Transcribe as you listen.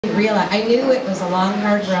didn't realize, I knew it was a long,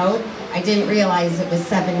 hard road. I didn't realize it was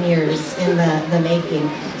 7 years in the making.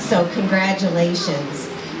 So congratulations.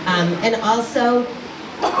 And also,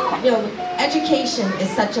 education is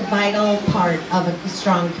such a vital part of a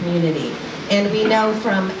strong community. And we know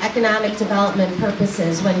from economic development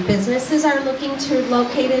purposes, when businesses are looking to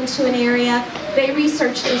locate into an area, they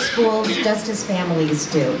research their schools just as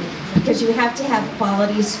families do. Because you have to have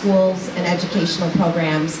quality schools and educational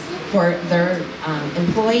programs for their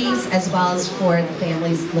employees as well as for the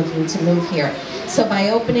families looking to move here. So by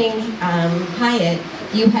opening Hyatt,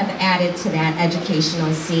 you have added to that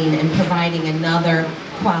educational scene and providing another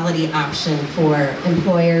quality option for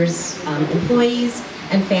employers, employees,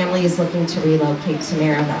 and families looking to relocate to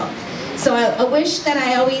Maryville. So a wish that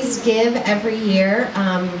I always give every year,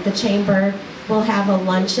 the Chamber will have a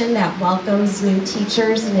luncheon that welcomes new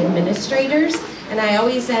teachers and administrators, and I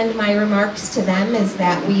always end my remarks to them is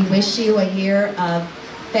that we wish you a year of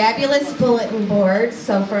fabulous bulletin boards,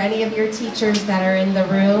 so for any of your teachers that are in the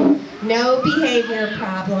room, no behavior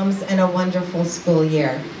problems and a wonderful school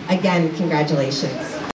year. Again, congratulations.